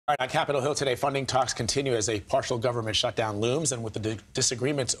All right, on Capitol Hill today, funding talks continue as a partial government shutdown looms, and with the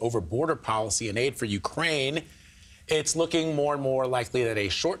disagreements over border policy and aid for Ukraine, it's looking more and more likely that a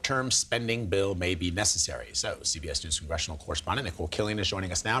short-term spending bill may be necessary. So, CBS News congressional correspondent Nikole Killion is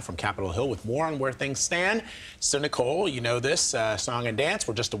joining us now from Capitol Hill with more on where things stand. So, Nikole, you know this song and dance.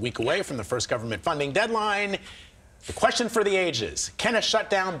 We're just a week away from the first government funding deadline. The question for the ages: can a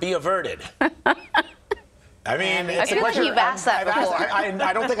shutdown be averted? I mean, it's a question. You've asked that before.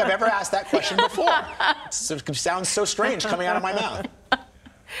 I don't think I've ever asked that question before. It sounds so strange coming out of my mouth.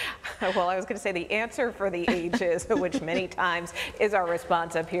 Well, I was going to say the answer for the ages, which many times is our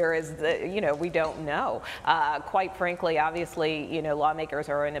response up here, is that, we don't know. Quite frankly, obviously, lawmakers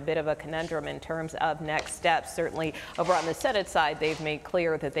are in a bit of a conundrum in terms of next steps. Certainly over on the Senate side, they've made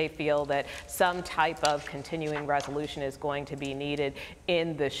clear that they feel that some type of continuing resolution is going to be needed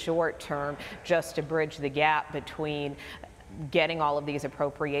in the short term just to bridge the gap between getting all of these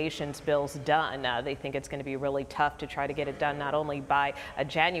appropriations bills done. They think it's going to be really tough to try to get it done not only by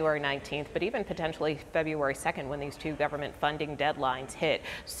January 19th, but even potentially February 2nd when these two government funding deadlines hit.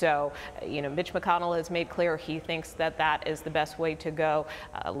 So, Mitch McConnell has made clear he thinks that that is the best way to go.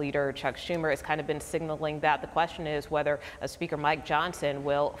 Leader Chuck Schumer has kind of been signaling that. The question is whether Speaker Mike Johnson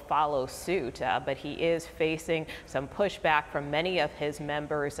will follow suit, but he is facing some pushback from many of his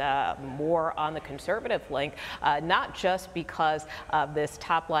members, more on the conservative flank, not just because of this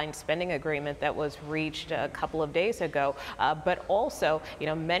top-line spending agreement that was reached a couple of days ago, but also,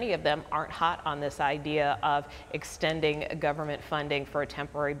 many of them aren't hot on this idea of extending government funding for a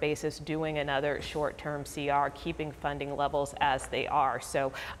temporary basis, doing another short-term CR, keeping funding levels as they are.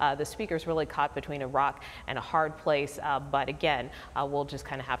 So the speaker's really caught between a rock and a hard place, but again, we'll just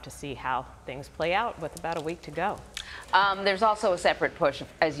kind of have to see how things play out with about a week to go. There's also a separate push,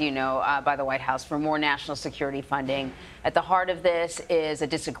 as you know, by the White House for more national security funding. At the heart of this is a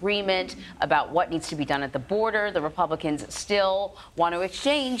disagreement about what needs to be done at the border. The Republicans still want to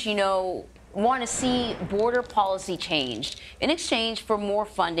exchange, want to see border policy changed in exchange for more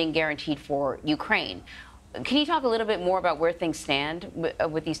funding guaranteed for Ukraine. Can you talk a little bit more about where things stand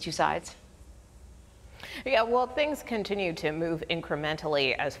with these two sides? Yeah, well, things continue to move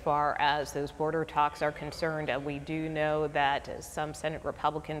incrementally as far as those border talks are concerned. We do know that some Senate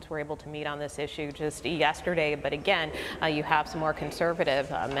Republicans were able to meet on this issue just yesterday. But again, you have some more conservative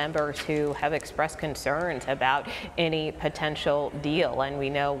members who have expressed concerns about any potential deal. And we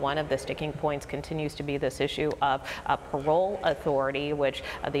know one of the sticking points continues to be this issue of parole authority, which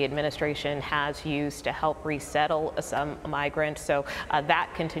the administration has used to help resettle some migrants. So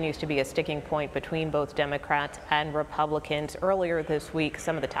that continues to be a sticking point between both Democrats and Republicans. Earlier this week,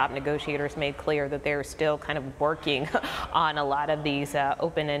 some of the top negotiators made clear that they're still kind of working on a lot of these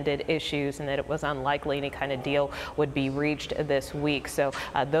open-ended issues and that it was unlikely any kind of deal would be reached this week. So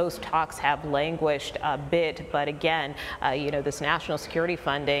those talks have languished a bit. But again, this national security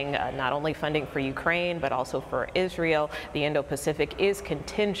funding, not only funding for Ukraine, but also for Israel, the Indo-Pacific, is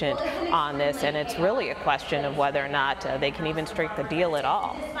contingent on this. And it's really a question of whether or not they can even strike the deal at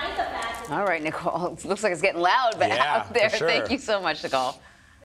all. All right, Nikole. Looks like it's getting loud, but yeah, out there. For sure. Thank you so much, Nikole.